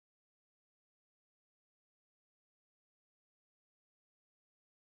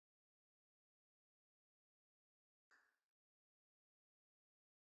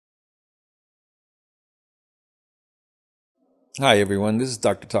Hi, everyone. This is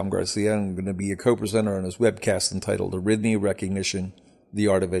Dr. Tom Garcia. I'm going to be a co-presenter on this webcast entitled Arrhythmia Recognition, the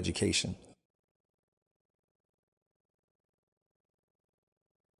Art of Education.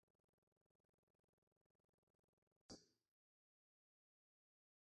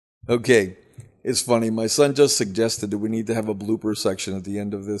 Okay, it's funny. My son just suggested that we need to have a blooper section at the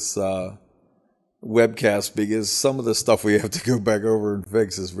end of this webcast because some of the stuff we have to go back over and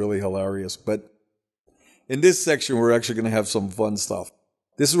fix is really hilarious. But in this section, we're actually going to have some fun stuff.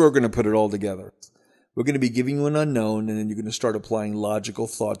 This is where we're going to put it all together. We're going to be giving you an unknown, and then you're going to start applying logical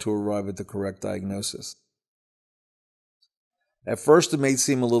thought to arrive at the correct diagnosis. At first, it may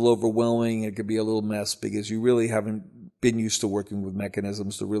seem a little overwhelming. It could be a little mess because you really haven't been used to working with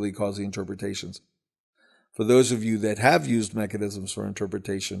mechanisms to really cause the interpretations. For those of you that have used mechanisms for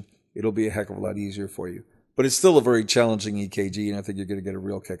interpretation, it'll be a heck of a lot easier for you. But it's still a very challenging EKG, and I think you're going to get a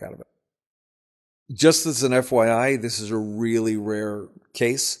real kick out of it. Just as an FYI, this is a really rare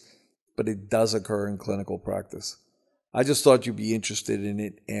case, but it does occur in clinical practice. I just thought you'd be interested in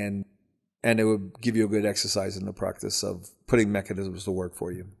it, and it would give you a good exercise in the practice of putting mechanisms to work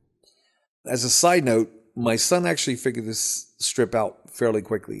for you. As a side note, my son actually figured this strip out fairly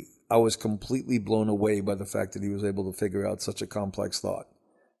quickly. I was completely blown away by the fact that he was able to figure out such a complex thought.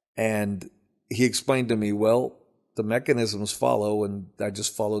 And he explained to me, well, the mechanisms follow, and I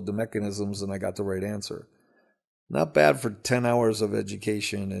just followed the mechanisms and I got the right answer. Not bad for 10 hours of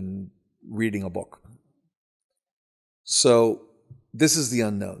education and reading a book. So this is the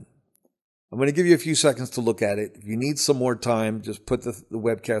unknown. I'm going to give you a few seconds to look at it. If you need some more time, just put the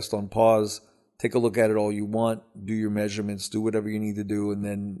webcast on pause, take a look at it all you want, do your measurements, do whatever you need to do, and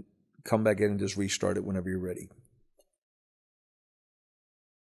then come back in and just restart it whenever you're ready.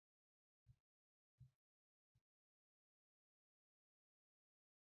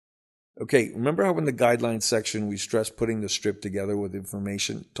 Okay, remember how in the guidelines section we stressed putting the strip together with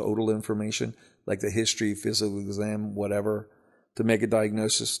information, total information, like the history, physical exam, whatever, to make a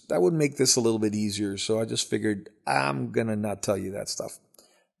diagnosis? That would make this a little bit easier. So I just figured I'm going to not tell you that stuff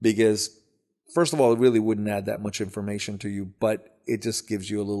because, first of all, it really wouldn't add that much information to you, but it just gives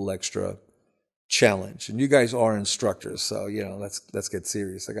you a little extra challenge. And you guys are instructors, so, let's get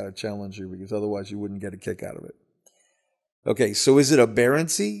serious. I got to challenge you because otherwise you wouldn't get a kick out of it. Okay, so is it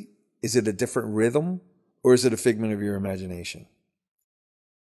aberrancy? Is it a different rhythm? Or is it a figment of your imagination?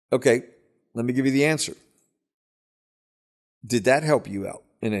 Okay, let me give you the answer. Did that help you out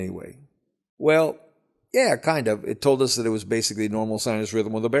in any way? Well, yeah, kind of. It told us that it was basically normal sinus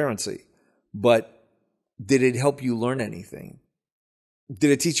rhythm with aberrancy. But did it help you learn anything? Did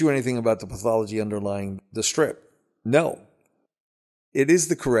it teach you anything about the pathology underlying the strip? No. It is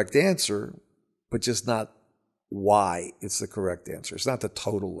the correct answer, but just not why it's the correct answer. It's not the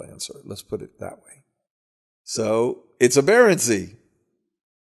total answer. Let's put it that way. So it's aberrancy.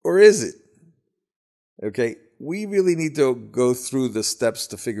 Or is it? Okay, we really need to go through the steps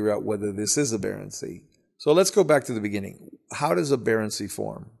to figure out whether this is aberrancy. So let's go back to the beginning. How does aberrancy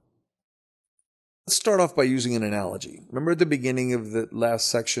form? Let's start off by using an analogy. Remember at the beginning of the last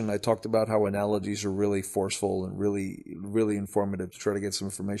section, I talked about how analogies are really forceful and really, really informative to try to get some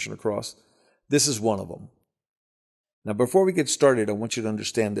information across. This is one of them. Now, before we get started, I want you to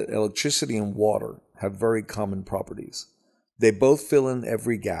understand that electricity and water have very common properties. They both fill in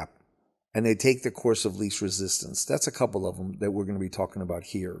every gap, and they take the course of least resistance. That's a couple of them that we're going to be talking about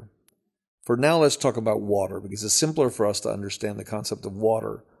here. For now, let's talk about water, because it's simpler for us to understand the concept of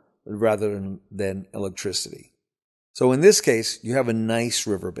water rather than electricity. So in this case, you have a nice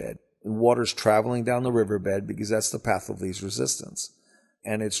riverbed, and water's traveling down the riverbed because that's the path of least resistance.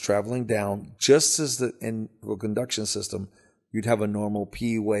 And it's traveling down just as in a conduction system, you'd have a normal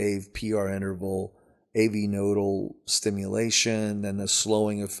P wave, PR interval, AV nodal stimulation, then the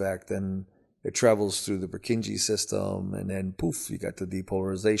slowing effect, and it travels through the Purkinje system, and then poof, you got the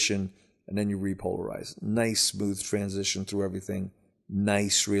depolarization, and then you repolarize. Nice smooth transition through everything,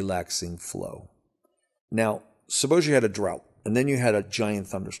 nice relaxing flow. Now, suppose you had a drought, and then you had a giant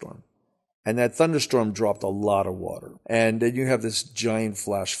thunderstorm. And that thunderstorm dropped a lot of water. And then you have this giant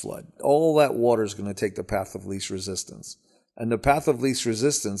flash flood. All that water is going to take the path of least resistance. And the path of least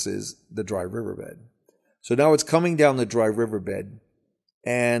resistance is the dry riverbed. So now it's coming down the dry riverbed.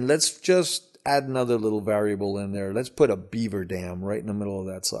 And let's just add another little variable in there. Let's put a beaver dam right in the middle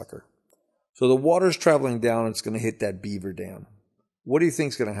of that sucker. So the water's traveling down. It's going to hit that beaver dam. What do you think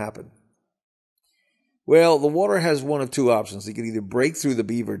is going to happen? Well, the water has one of two options. It can either break through the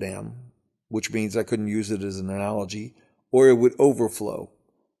beaver dam, which means I couldn't use it as an analogy, or it would overflow.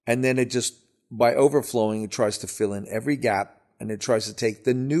 And then it just, by overflowing, it tries to fill in every gap, and it tries to take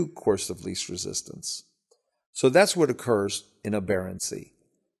the new course of least resistance. So that's what occurs in aberrancy.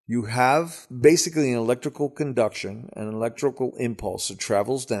 You have basically an electrical conduction, an electrical impulse that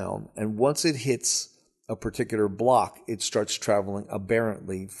travels down, and once it hits a particular block, it starts traveling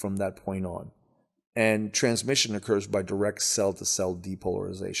aberrantly from that point on. And transmission occurs by direct cell-to-cell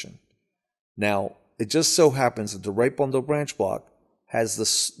depolarization. Now, it just so happens that the right bundle branch block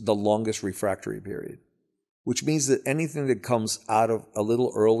has the longest refractory period, which means that anything that comes out of a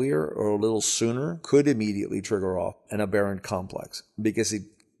little earlier or a little sooner could immediately trigger off an aberrant complex because it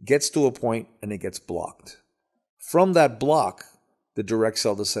gets to a point and it gets blocked. From that block, the direct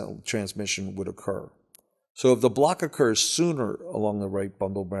cell-to-cell transmission would occur. So if the block occurs sooner along the right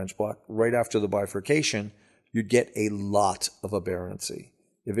bundle branch block, right after the bifurcation, you'd get a lot of aberrancy.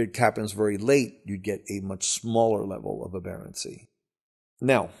 If it happens very late, you'd get a much smaller level of aberrancy.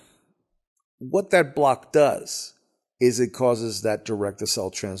 Now, what that block does is it causes that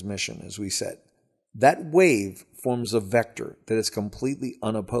direct-to-cell transmission, as we said. That wave forms a vector that is completely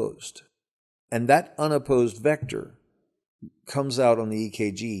unopposed. And that unopposed vector comes out on the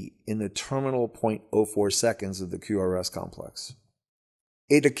EKG in the terminal 0.04 seconds of the QRS complex.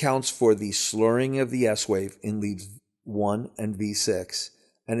 It accounts for the slurring of the S wave in leads 1 and V6,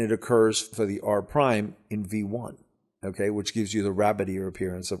 and it occurs for the R prime in V1, okay, which gives you the rabbit ear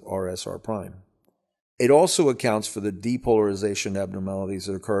appearance of RSR prime. It also accounts for the depolarization abnormalities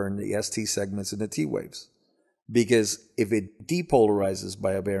that occur in the ST segments and the T waves, because if it depolarizes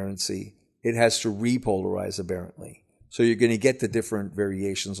by aberrancy, it has to repolarize aberrantly. So you're going to get the different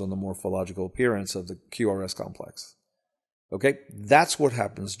variations on the morphological appearance of the QRS complex. Okay, that's what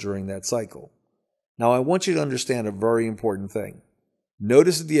happens during that cycle. Now I want you to understand a very important thing.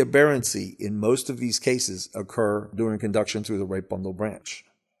 Notice that the aberrancy in most of these cases occur during conduction through the right bundle branch.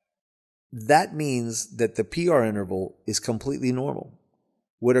 That means that the PR interval is completely normal.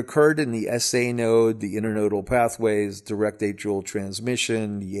 What occurred in the SA node, the internodal pathways, direct atrial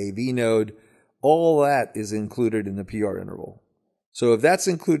transmission, the AV node, all that is included in the PR interval. So if that's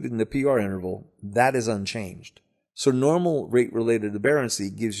included in the PR interval, that is unchanged. So normal rate-related aberrancy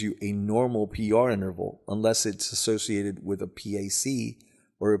gives you a normal PR interval unless it's associated with a PAC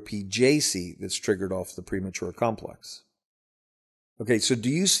or a PJC that's triggered off the premature complex. Okay, so do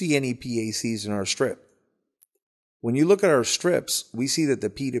you see any PACs in our strip? When you look at our strips, we see that the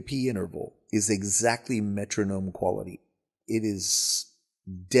P to P interval is exactly metronome quality. It is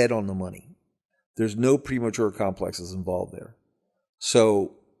dead on the money. There's no premature complexes involved there.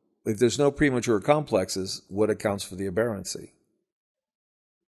 So if there's no premature complexes, what accounts for the aberrancy?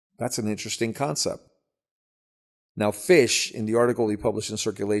 That's an interesting concept. Now, Fish, in the article he published in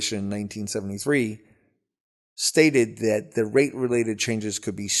Circulation in 1973, stated that the rate-related changes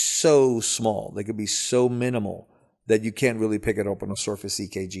could be so small, they could be so minimal, that you can't really pick it up on a surface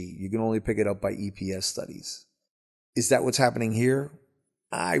EKG. You can only pick it up by EPS studies. Is that what's happening here?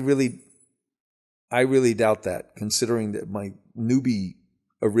 I really doubt that, considering that my newbie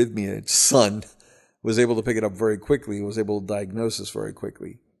arrhythmia son was able to pick it up very quickly, was able to diagnose this very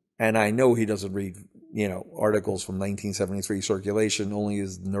quickly. And I know he doesn't read, articles from 1973 Circulation, only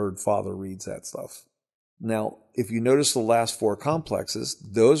his nerd father reads that stuff. Now, if you notice the last four complexes,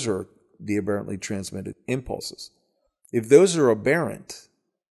 those are the aberrantly transmitted impulses. If those are aberrant,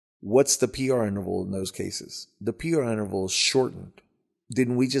 what's the PR interval in those cases? The PR interval is shortened.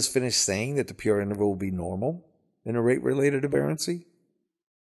 Didn't we just finish saying that the PR interval will be normal in a rate-related aberrancy?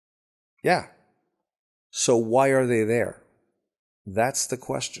 Yeah. So why are they there? That's the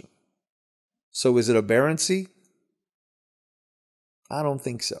question. So is it aberrancy? I don't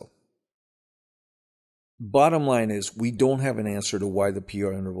think so. Bottom line is we don't have an answer to why the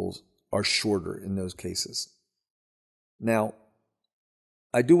PR intervals are shorter in those cases. Now,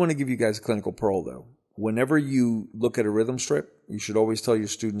 I do want to give you guys a clinical pearl though. Whenever you look at a rhythm strip, you should always tell your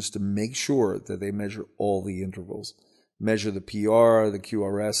students to make sure that they measure all the intervals. Measure the PR, the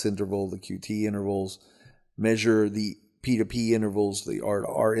QRS interval, the QT intervals, measure the P to P intervals, the R to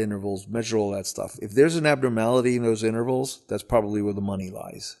R intervals, measure all that stuff. If there's an abnormality in those intervals, that's probably where the money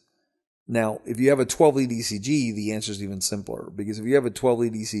lies. Now, if you have a 12-lead ECG, the answer is even simpler. Because if you have a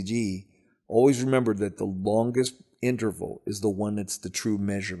 12-lead ECG, always remember that the longest interval is the one that's the true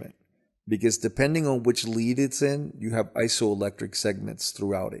measurement. Because depending on which lead it's in, you have isoelectric segments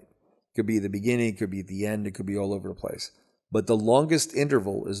throughout it. It could be at the beginning, it could be at the end, it could be all over the place. But the longest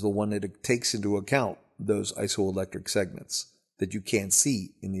interval is the one that takes into account those isoelectric segments that you can't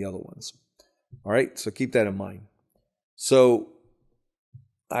see in the other ones. All right, so keep that in mind. So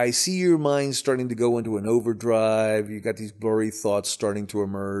I see your mind starting to go into an overdrive. You got these blurry thoughts starting to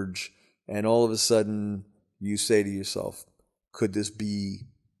emerge. And all of a sudden, you say to yourself, could this be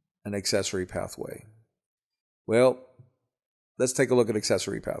an accessory pathway? Well, let's take a look at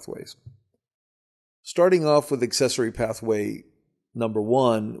accessory pathways. Starting off with accessory pathway number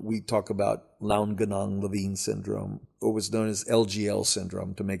 1, we talk about Lown-Ganong-Levine syndrome, or what's known as LGL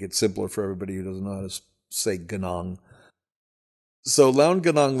syndrome, to make it simpler for everybody who doesn't know how to say Ganong. So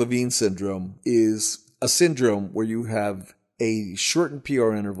Lown-Ganong-Levine syndrome is a syndrome where you have a shortened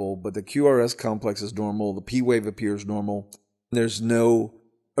PR interval, but the QRS complex is normal, the P wave appears normal, there's no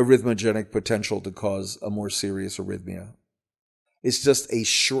arrhythmogenic potential to cause a more serious arrhythmia. It's just a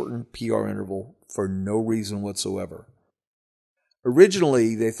shortened PR interval for no reason whatsoever.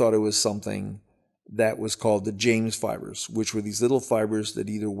 Originally, they thought it was something that was called the James fibers, which were these little fibers that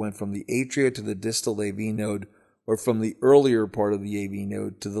either went from the atria to the distal AV node or from the earlier part of the AV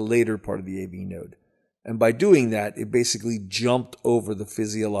node to the later part of the AV node. And by doing that, it basically jumped over the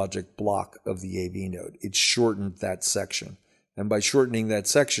physiologic block of the AV node. It shortened that section. And by shortening that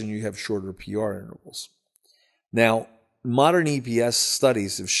section, you have shorter PR intervals. Now, modern EPS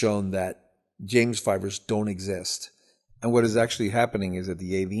studies have shown that James fibers don't exist. And what is actually happening is that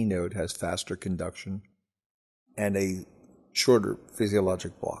the AV node has faster conduction and a shorter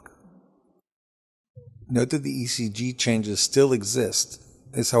physiologic block. Note that the ECG changes still exist.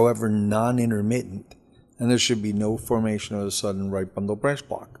 It's, however, non-intermittent, and there should be no formation of a sudden right bundle branch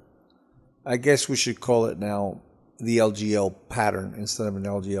block. I guess we should call it now the LGL pattern instead of an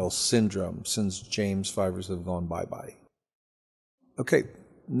LGL syndrome, since James fibers have gone bye-bye. Okay,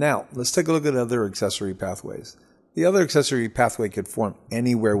 now let's take a look at other accessory pathways. The other accessory pathway could form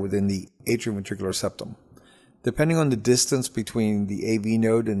anywhere within the atrioventricular septum. Depending on the distance between the AV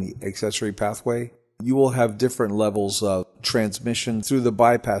node and the accessory pathway, you will have different levels of transmission through the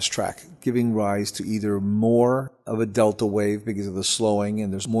bypass track, giving rise to either more of a delta wave because of the slowing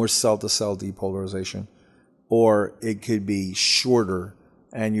and there's more cell-to-cell depolarization, or it could be shorter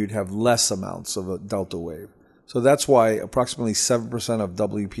and you'd have less amounts of a delta wave. So that's why approximately 7% of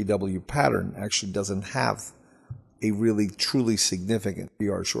WPW pattern actually doesn't have a really truly significant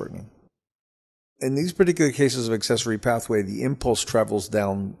PR shortening. In these particular cases of accessory pathway, the impulse travels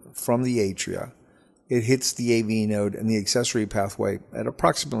down from the atria. It hits the AV node and the accessory pathway at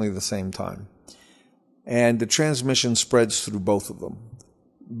approximately the same time. And the transmission spreads through both of them.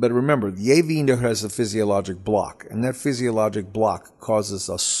 But remember, the AV node has a physiologic block, and that physiologic block causes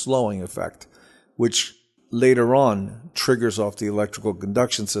a slowing effect, which later on triggers off the electrical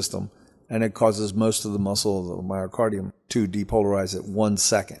conduction system, and it causes most of the muscle of the myocardium to depolarize at 1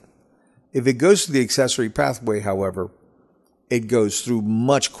 second. If it goes to the accessory pathway, however, it goes through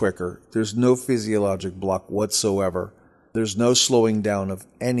much quicker. There's no physiologic block whatsoever. There's no slowing down of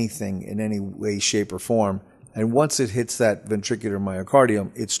anything in any way, shape, or form. And once it hits that ventricular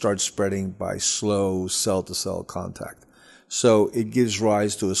myocardium, it starts spreading by slow cell-to-cell contact. So it gives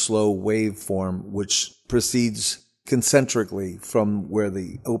rise to a slow waveform which proceeds concentrically from where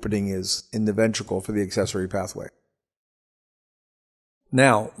the opening is in the ventricle for the accessory pathway.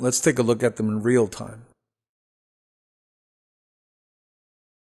 Now, let's take a look at them in real time.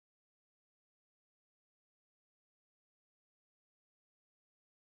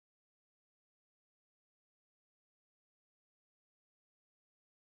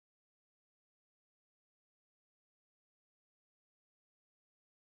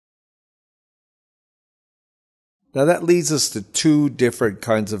 Now that leads us to 2 different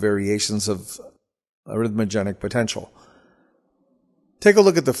kinds of variations of arrhythmogenic potential. Take a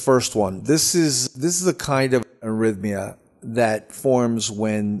look at the first one. This is a kind of arrhythmia that forms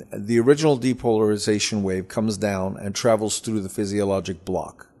when the original depolarization wave comes down and travels through the physiologic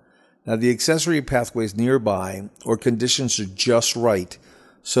block. Now the accessory pathway is nearby, or conditions are just right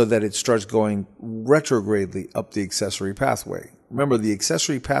so that it starts going retrogradely up the accessory pathway. Remember, the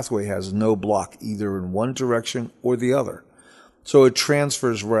accessory pathway has no block either in one direction or the other. So it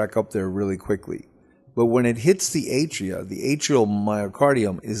transfers back up there really quickly. But when it hits the atria, the atrial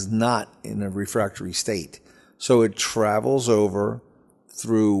myocardium is not in a refractory state. So it travels over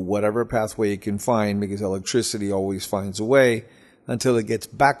through whatever pathway it can find, because electricity always finds a way, until it gets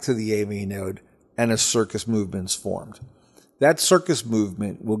back to the AV node and a circus movement's formed. That circus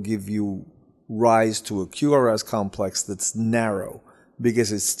movement will give you rise to a QRS complex that's narrow,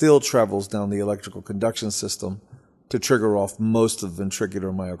 because it still travels down the electrical conduction system to trigger off most of the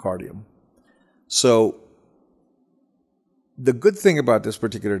ventricular myocardium. So the good thing about this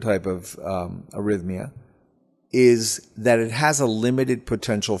particular type of arrhythmia is that it has a limited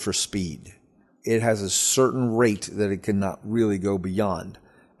potential for speed. It has a certain rate that it cannot really go beyond.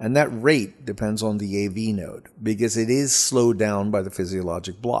 And that rate depends on the AV node, because it is slowed down by the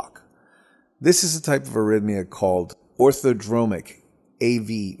physiologic block. This is a type of arrhythmia called orthodromic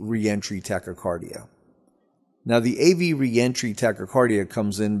AV reentry tachycardia. Now, the AV reentry tachycardia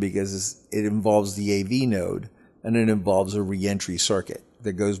comes in because it involves the AV node, and it involves a reentry circuit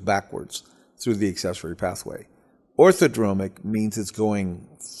that goes backwards through the accessory pathway. Orthodromic means it's going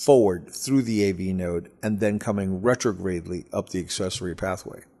forward through the AV node and then coming retrogradely up the accessory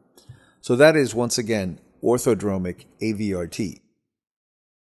pathway. So that is, once again, orthodromic AVRT.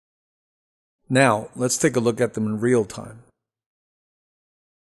 Now, let's take a look at them in real time.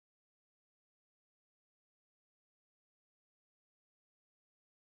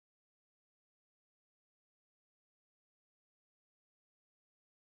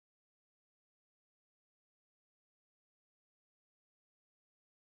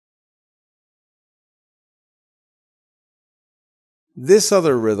 This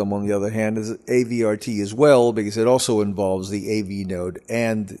other rhythm, on the other hand, is AVRT as well, because it also involves the AV node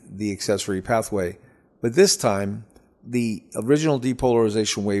and the accessory pathway. But this time, the original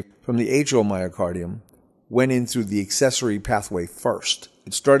depolarization wave from the atrial myocardium went in through the accessory pathway first.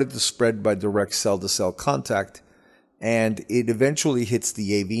 It started to spread by direct cell-to-cell contact, and it eventually hits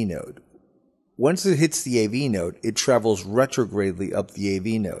the AV node. Once it hits the AV node, it travels retrogradely up the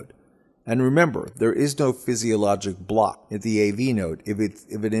AV node. And remember, there is no physiologic block at the AV node if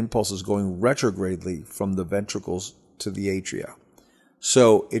an impulse is going retrogradely from the ventricles to the atria.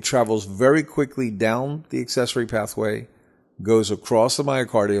 So it travels very quickly down the accessory pathway, goes across the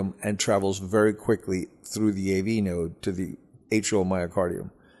myocardium, and travels very quickly through the AV node to the atrial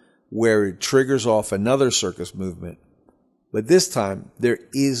myocardium, where it triggers off another circus movement. But this time, there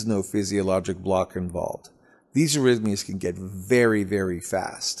is no physiologic block involved. These arrhythmias can get very, very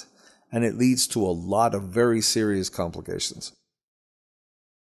fast, and it leads to a lot of very serious complications.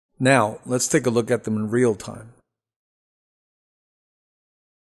 Now, let's take a look at them in real time.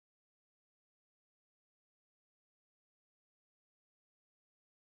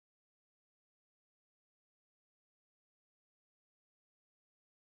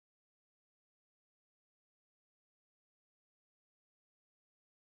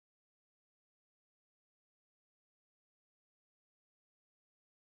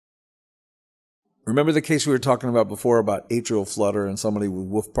 Remember the case we were talking about before about atrial flutter and somebody with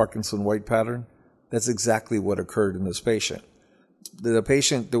Wolff-Parkinson-White pattern? That's exactly what occurred in this patient. The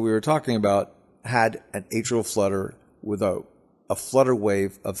patient that we were talking about had an atrial flutter with a flutter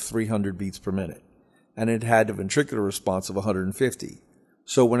wave of 300 beats per minute, and it had a ventricular response of 150.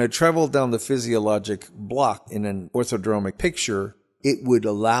 So when it traveled down the physiologic block in an orthodromic picture, it would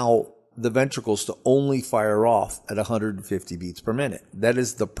allow the ventricles to only fire off at 150 beats per minute. That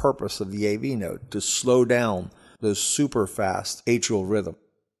is the purpose of the AV node, to slow down those super fast atrial rhythm.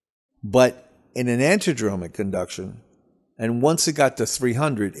 But in an antidromic conduction, and once it got to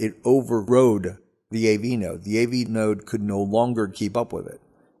 300, it overrode the AV node. The AV node could no longer keep up with it.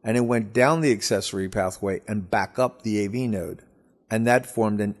 And it went down the accessory pathway and back up the AV node. And that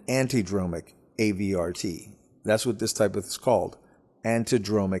formed an antidromic AVRT. That's what this type is called.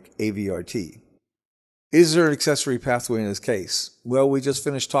 Antidromic AVRT. Is there an accessory pathway in this case? Well, we just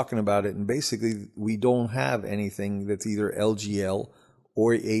finished talking about it, and basically we don't have anything that's either LGL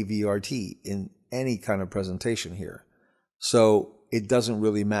or AVRT in any kind of presentation here. So it doesn't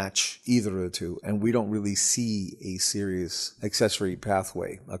really match either of the two, and we don't really see a serious accessory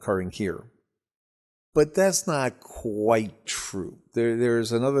pathway occurring here. But that's not quite true.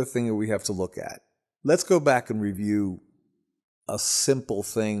 There's another thing that we have to look at. Let's go back and review a simple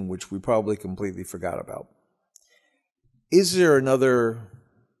thing which we probably completely forgot about. Is there another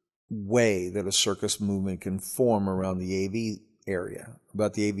way that a circus movement can form around the AV area,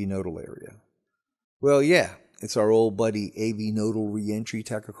 about the AV nodal area? Well, yeah, it's our old buddy AV nodal reentry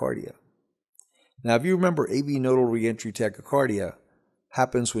tachycardia. Now, if you remember, AV nodal reentry tachycardia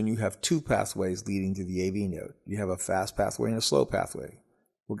happens when you have two pathways leading to the AV node. You have a fast pathway and a slow pathway.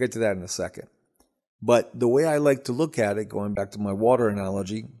 We'll get to that in a second. But the way I like to look at it, going back to my water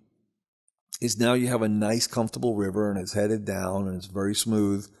analogy, is now you have a nice, comfortable river, and it's headed down, and it's very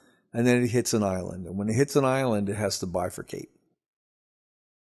smooth, and then it hits an island. And when it hits an island, it has to bifurcate.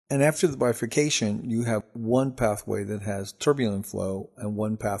 And after the bifurcation, you have one pathway that has turbulent flow and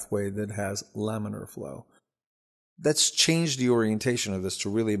one pathway that has laminar flow. That's changed the orientation of this to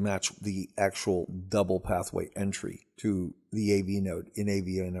really match the actual double pathway entry to the AV node in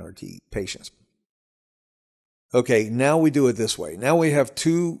AVNRT patients. Okay, now we do it this way. Now we have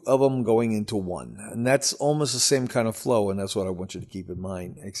two of them going into one, and that's almost the same kind of flow, and that's what I want you to keep in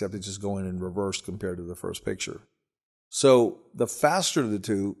mind, except it's just going in reverse compared to the first picture. So the faster of the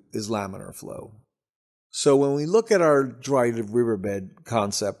two is laminar flow. So when we look at our dry riverbed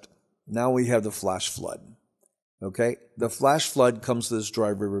concept, now we have the flash flood. Okay, the flash flood comes to this dry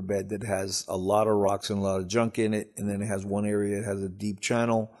riverbed that has a lot of rocks and a lot of junk in it, and then it has one area that has a deep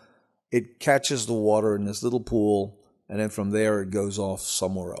channel. It catches the water in this little pool, and then from there it goes off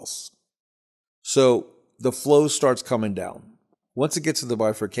somewhere else. So the flow starts coming down. Once it gets to the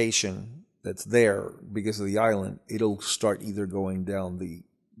bifurcation that's there because of the island, it'll start either going down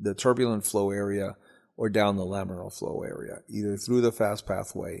the turbulent flow area or down the laminar flow area, either through the fast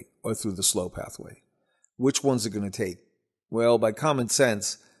pathway or through the slow pathway. Which one's it going to take? Well, by common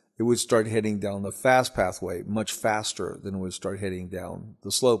sense, it would start heading down the fast pathway much faster than it would start heading down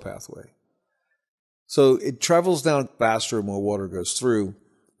the slow pathway. So it travels down faster, more water goes through,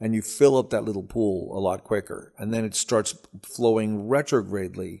 and you fill up that little pool a lot quicker. And then it starts flowing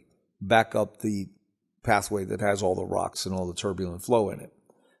retrogradely back up the pathway that has all the rocks and all the turbulent flow in it,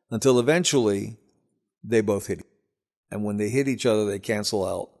 until eventually they both hit. And when they hit each other, they cancel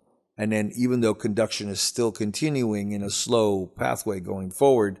out. And then even though conduction is still continuing in a slow pathway going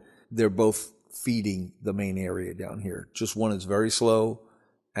forward, they're both feeding the main area down here. Just one is very slow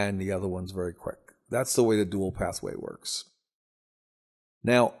and the other one's very quick. That's the way the dual pathway works.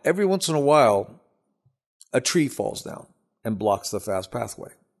 Now, every once in a while, a tree falls down and blocks the fast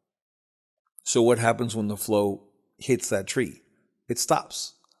pathway. So what happens when the flow hits that tree? It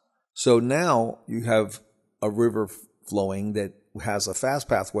stops. So now you have a river flowing that has a fast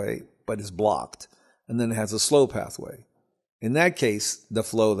pathway but is blocked, and then it has a slow pathway. In that case, the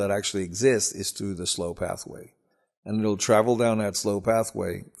flow that actually exists is through the slow pathway. And it'll travel down that slow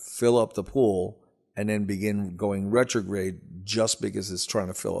pathway, fill up the pool, and then begin going retrograde just because it's trying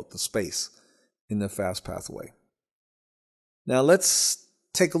to fill up the space in the fast pathway. Now let's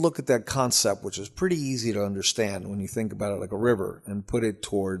take a look at that concept, which is pretty easy to understand when you think about it like a river, and put it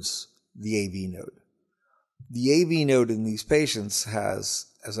towards the AV node. The AV node in these patients has,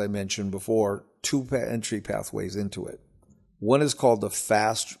 as I mentioned before, two entry pathways into it. One is called the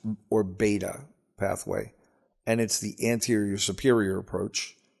fast or beta pathway, and it's the anterior superior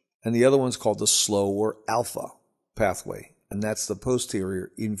approach. And the other one's called the slow or alpha pathway, and that's the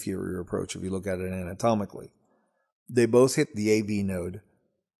posterior inferior approach if you look at it anatomically. They both hit the AV node,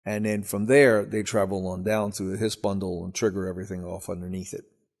 and then from there they travel on down through the His bundle and trigger everything off underneath it.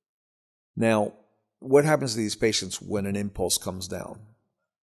 Now, what happens to these patients when an impulse comes down?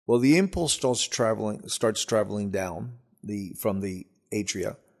 Well, the impulse starts traveling down from the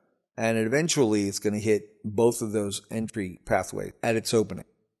atria, and eventually it's going to hit both of those entry pathways at its opening.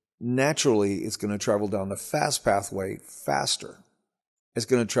 Naturally, it's going to travel down the fast pathway faster. It's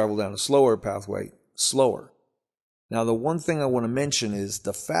going to travel down a slower pathway slower. Now, the one thing I want to mention is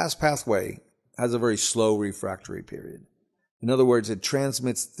the fast pathway has a very slow refractory period. In other words, it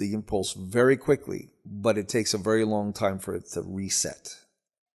transmits the impulse very quickly, but it takes a very long time for it to reset.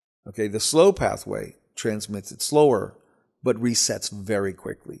 Okay, the slow pathway transmits it slower, but resets very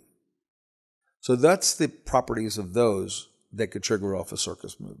quickly. So that's the properties of those that could trigger off a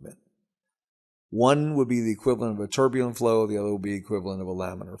circus movement. One would be the equivalent of a turbulent flow, the other would be the equivalent of a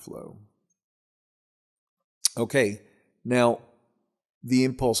laminar flow. Okay, now the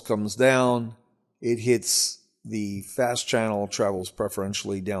impulse comes down, it hits the fast channel, travels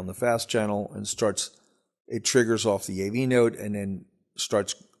preferentially down the fast channel, and it triggers off the AV node and then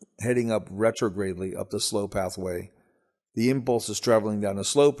starts heading up retrogradely up the slow pathway. The impulse is traveling down a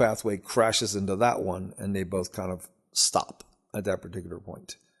slow pathway, crashes into that one, and they both kind of stop at that particular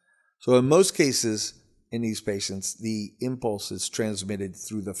point. So in most cases in these patients, the impulse is transmitted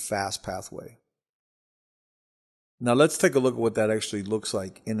through the fast pathway. Now let's take a look at what that actually looks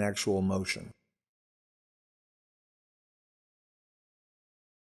like in actual motion.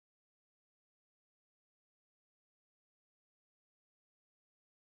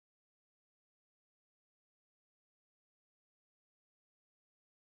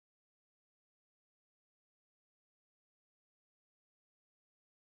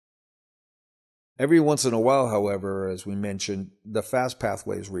 Every once in a while, however, as we mentioned, the fast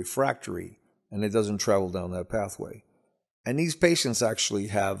pathway is refractory and it doesn't travel down that pathway. And these patients actually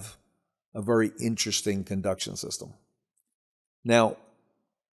have a very interesting conduction system. Now,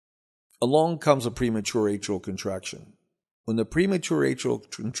 along comes a premature atrial contraction. When the premature atrial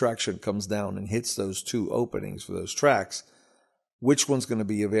contraction comes down and hits those two openings for those tracks, which one's going to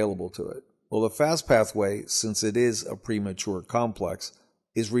be available to it? Well, the fast pathway, since it is a premature complex,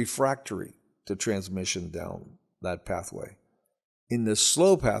 is refractory to transmission down that pathway. In the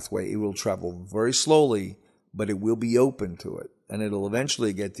slow pathway, it will travel very slowly, but it will be open to it, and it'll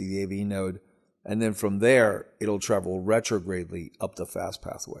eventually get to the AV node, and then from there, it'll travel retrogradely up the fast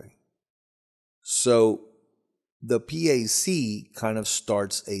pathway. So the PAC kind of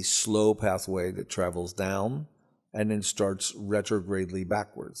starts a slow pathway that travels down and then starts retrogradely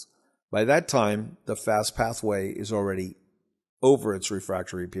backwards. By that time, the fast pathway is already over its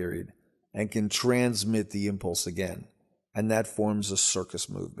refractory period and can transmit the impulse again. And that forms a circus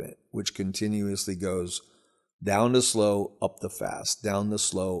movement, which continuously goes down the slow, up the fast, down the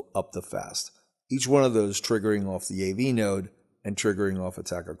slow, up the fast. Each one of those triggering off the AV node and triggering off a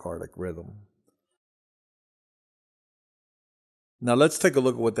tachycardic rhythm. Now let's take a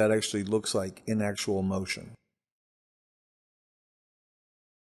look at what that actually looks like in actual motion.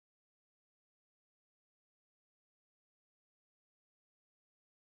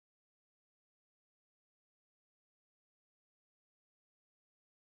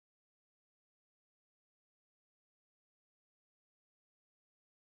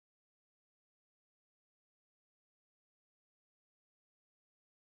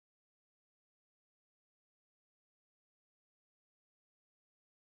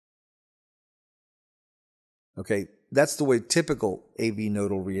 Okay, that's the way typical AV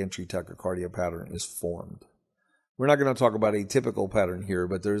nodal reentry tachycardia pattern is formed. We're not going to talk about a typical pattern here,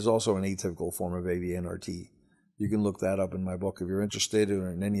 but there's also an atypical form of AV NRT. You can look that up in my book if you're interested,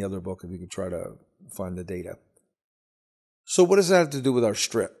 or in any other book if you could try to find the data. So what does that have to do with our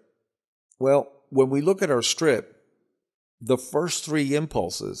strip? Well, when we look at our strip, the first three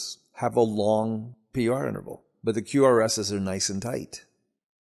impulses have a long PR interval, but the QRSs are nice and tight.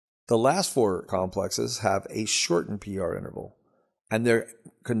 The last four complexes have a shortened PR interval, and they're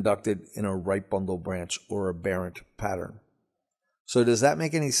conducted in a right bundle branch or aberrant pattern. So does that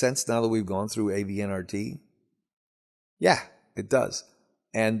make any sense now that we've gone through AV-NRT? Yeah, it does.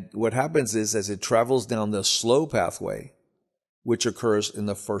 And what happens is, as it travels down the slow pathway, which occurs in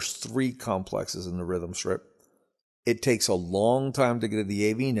the first three complexes in the rhythm strip, it takes a long time to get to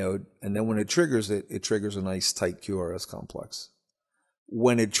the AV node, and then when it triggers it, it triggers a nice tight QRS complex.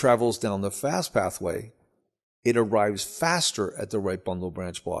 When it travels down the fast pathway, it arrives faster at the right bundle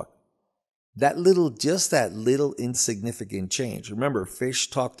branch block. Just that little insignificant change. Remember, Fish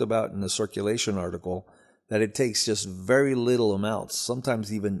talked about in the circulation article that it takes just very little amounts,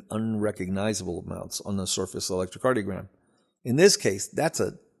 sometimes even unrecognizable amounts on the surface electrocardiogram. In this case, that's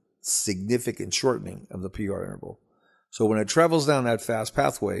a significant shortening of the PR interval. So when it travels down that fast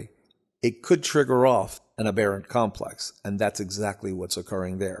pathway, it could trigger off an aberrant complex, and that's exactly what's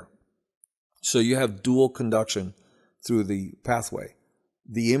occurring there. So you have dual conduction through the pathway.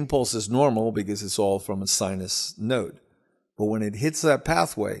 The impulse is normal because it's all from a sinus node. But when it hits that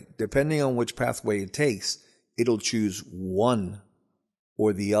pathway, depending on which pathway it takes, it'll choose one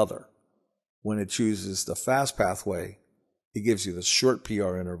or the other. When it chooses the fast pathway, it gives you the short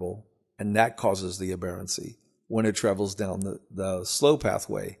PR interval, and that causes the aberrancy. When it travels down the slow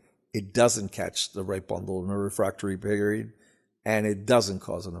pathway, it doesn't catch the right bundle in a refractory period, and it doesn't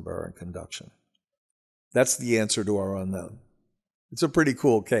cause an aberrant conduction. That's the answer to our unknown. It's a pretty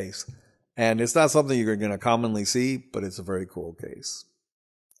cool case. And it's not something you're going to commonly see, but it's a very cool case.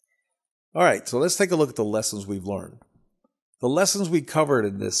 All right, so let's take a look at the lessons we've learned. The lessons we covered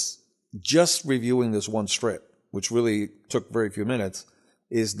in this, just reviewing this one strip, which really took very few minutes,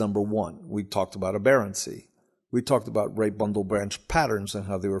 is number one. We talked about aberrancy. We talked about right bundle branch patterns and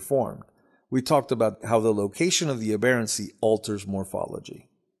how they were formed. We talked about how the location of the aberrancy alters morphology.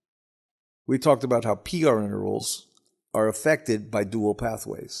 We talked about how PR intervals are affected by dual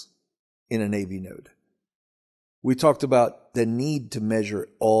pathways in an AV node. We talked about the need to measure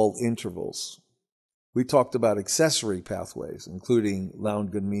all intervals. We talked about accessory pathways, including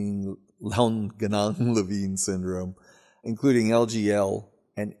Lown-Ganong-Levine syndrome, including LGL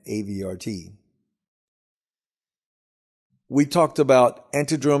and AVRT. We talked about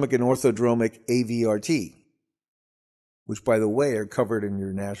antidromic and orthodromic AVRT, which, by the way, are covered in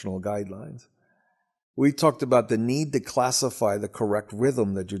your national guidelines. We talked about the need to classify the correct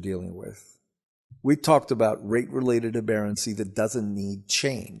rhythm that you're dealing with. We talked about rate-related aberrancy that doesn't need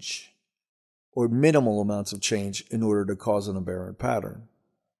change or minimal amounts of change in order to cause an aberrant pattern.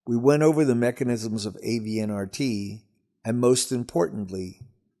 We went over the mechanisms of AV-NRT, and most importantly,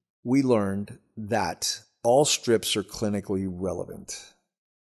 we learned that all strips are clinically relevant.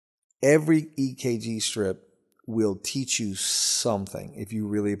 Every EKG strip will teach you something if you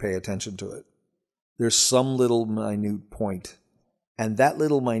really pay attention to it. There's some little minute point, and that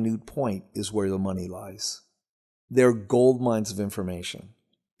little minute point is where the money lies. They're gold mines of information.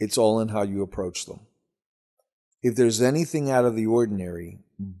 It's all in how you approach them. If there's anything out of the ordinary,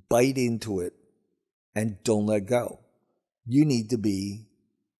 bite into it and don't let go. You need to be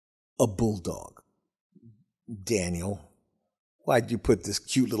a bulldog. Daniel, why'd you put this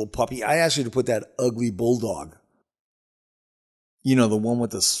cute little puppy? I asked you to put that ugly bulldog. You know, the one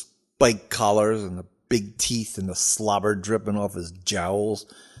with the spiked collars and the big teeth and the slobber dripping off his jowls.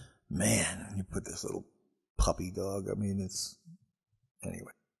 Man, you put this little puppy dog. I mean,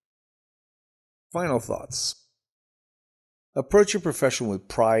 anyway. Final thoughts. Approach your profession with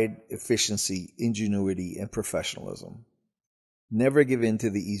pride, efficiency, ingenuity, and professionalism. Never give in to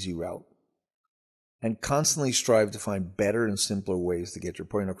the easy route. And constantly strive to find better and simpler ways to get your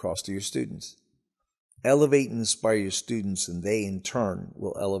point across to your students. Elevate and inspire your students, and they in turn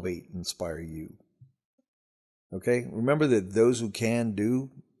will elevate and inspire you. Okay? Remember that those who can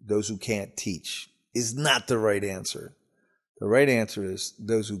do, those who can't teach is not the right answer. The right answer is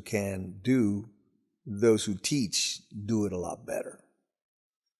those who can do, those who teach do it a lot better.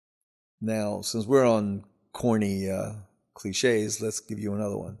 Now, since we're on corny cliches, let's give you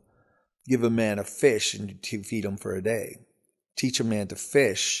another one. Give a man a fish and you feed him for a day. Teach a man to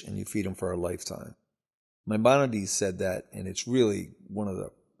fish and you feed him for a lifetime. Maimonides said that, and it's really one of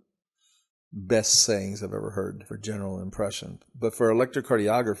the best sayings I've ever heard for general impression. But for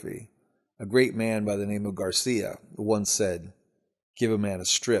electrocardiography, a great man by the name of Garcia once said, give a man a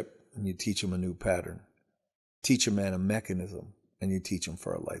strip and you teach him a new pattern. Teach a man a mechanism and you teach him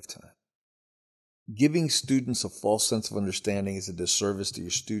for a lifetime. Giving students a false sense of understanding is a disservice to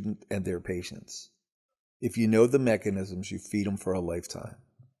your student and their patients. If you know the mechanisms, you feed them for a lifetime.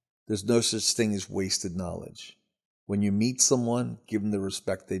 There's no such thing as wasted knowledge. When you meet someone, give them the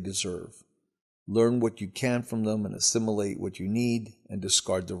respect they deserve. Learn what you can from them and assimilate what you need and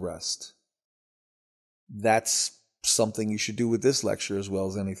discard the rest. That's something you should do with this lecture as well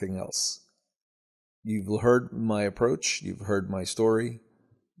as anything else. You've heard my approach. You've heard my story.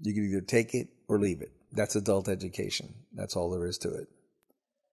 You can either take it or leave it. That's adult education. That's all there is to it.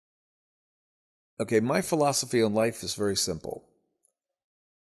 Okay, my philosophy on life is very simple.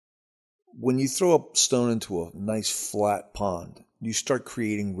 When you throw a stone into a nice flat pond, you start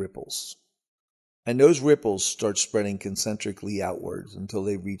creating ripples. And those ripples start spreading concentrically outwards until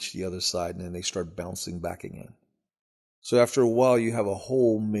they reach the other side and then they start bouncing back again. So after a while, you have a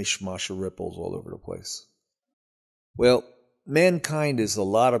whole mishmash of ripples all over the place. Well, mankind is a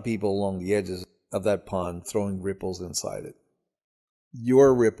lot of people along the edges of that pond throwing ripples inside it.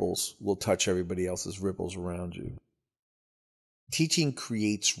 Your ripples will touch everybody else's ripples around you. Teaching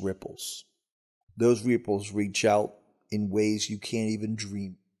creates ripples. Those ripples reach out in ways you can't even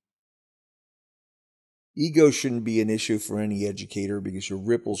dream. Ego shouldn't be an issue for any educator because your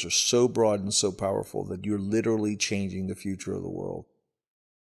ripples are so broad and so powerful that you're literally changing the future of the world.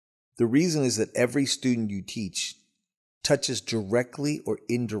 The reason is that every student you teach touches directly or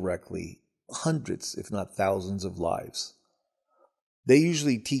indirectly hundreds, if not thousands, of lives. They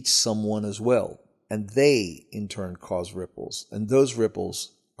usually teach someone as well, and they in turn cause ripples, and those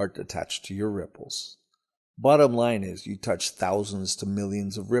ripples are attached to your ripples. Bottom line is you touch thousands to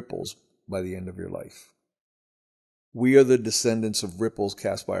millions of ripples by the end of your life. We are the descendants of ripples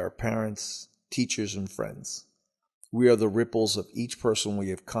cast by our parents, teachers, and friends. We are the ripples of each person we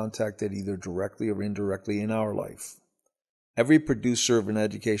have contacted either directly or indirectly in our life. Every producer of an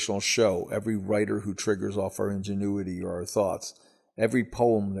educational show, every writer who triggers off our ingenuity or our thoughts, every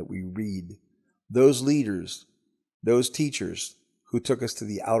poem that we read, those leaders, those teachers who took us to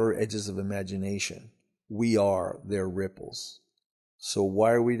the outer edges of imagination, we are their ripples. So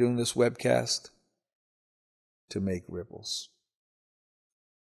why are we doing this webcast? To make ripples.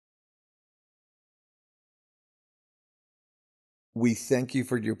 We thank you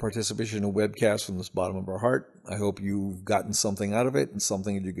for your participation in the webcast from the bottom of our heart. I hope you've gotten something out of it and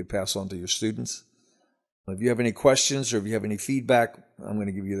something that you could pass on to your students. If you have any questions or if you have any feedback, I'm going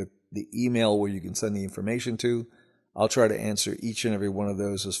to give you the email where you can send the information to. I'll try to answer each and every one of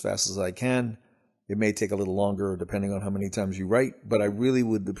those as fast as I can. It may take a little longer depending on how many times you write, but I really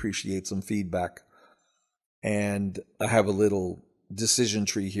would appreciate some feedback. And I have a little decision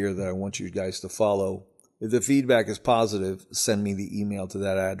tree here that I want you guys to follow. If the feedback is positive, send me the email to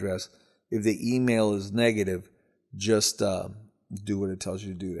that address. If the email is negative, just do what it tells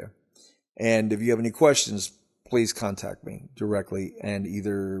you to do there. And if you have any questions, please contact me directly, and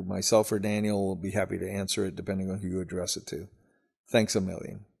either myself or Daniel will be happy to answer it depending on who you address it to. Thanks a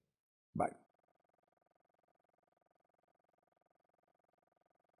million.